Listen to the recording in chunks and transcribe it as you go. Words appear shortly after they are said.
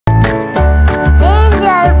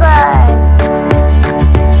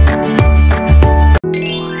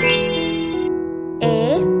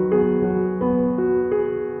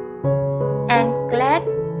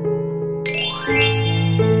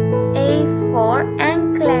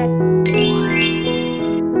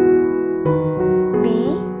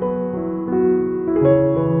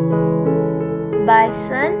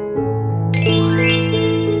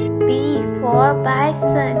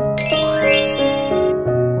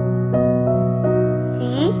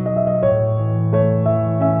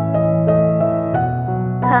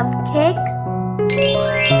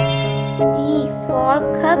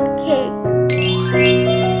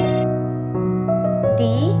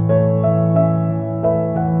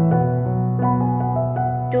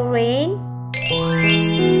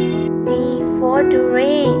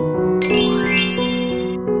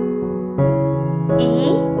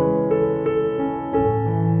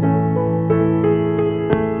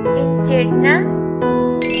echidna.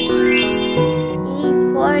 E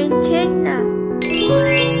for echidna.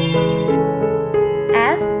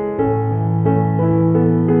 F,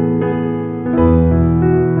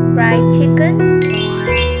 fried chicken.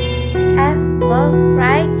 F for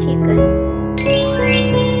fried chicken.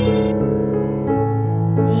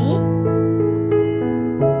 G,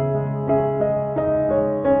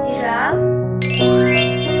 giraffe.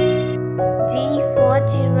 G for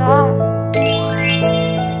giraffe.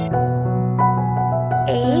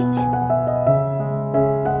 H,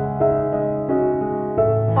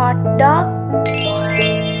 hot dog.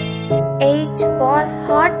 H for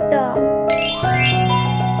hot dog.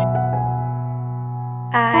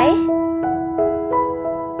 I,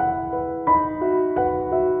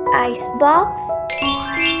 icebox.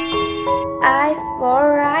 I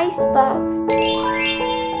for icebox.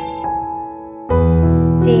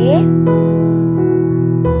 J,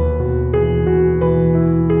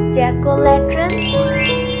 jack-o'-lantern.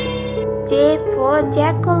 J for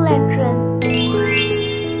jack-o'-lantern.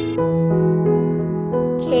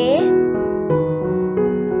 K,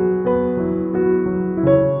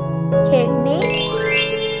 kidney.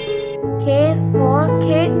 K for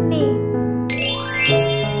kidney.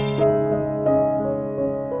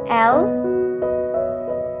 L,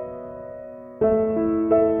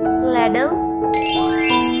 ladle.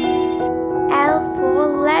 L for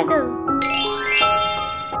ladle.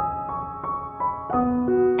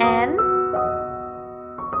 M,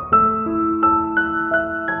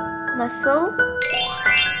 mussel.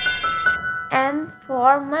 M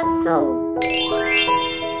for mussel.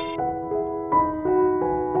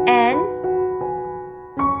 N,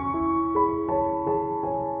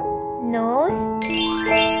 nose.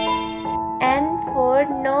 N for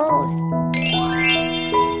nose.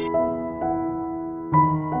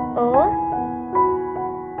 O,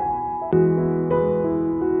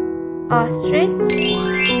 ostrich.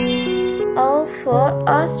 O for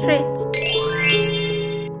ostrich.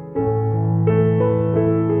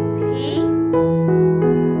 P,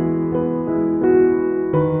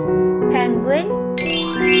 penguin.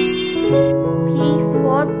 P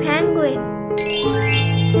for penguin.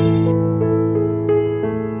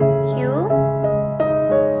 Q,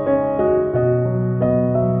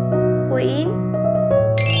 queen.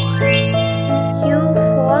 Q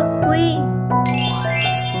for queen.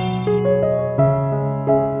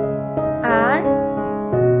 R,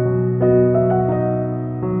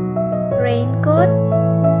 raincoat.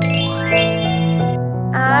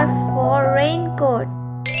 R for raincoat.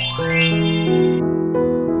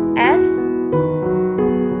 S,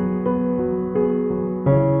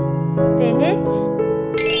 spinach.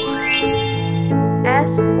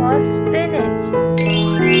 S for spinach.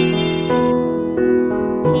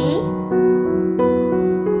 T,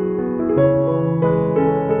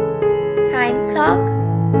 time clock.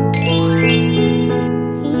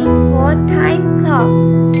 T for time clock.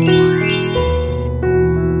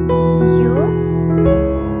 U,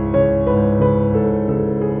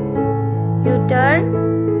 U-turn.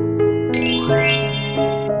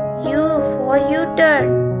 U for U-turn.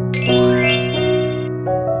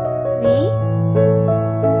 V,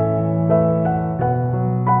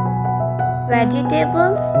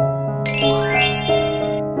 vegetables.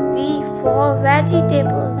 V for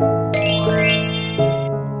vegetables.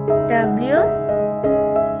 W,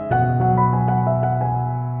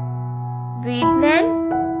 weedman.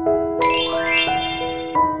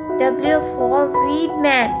 W for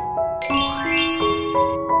weedman.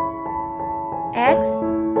 X,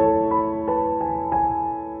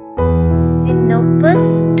 xenopus.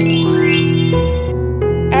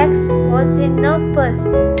 X for xenopus.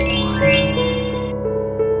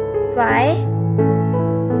 Y,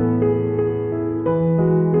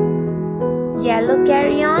 yellow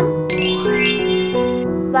carrion.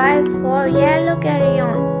 Y for yellow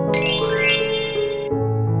carrion.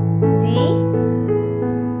 Z,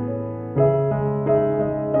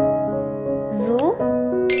 zoo.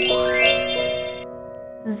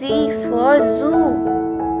 Z for zoo.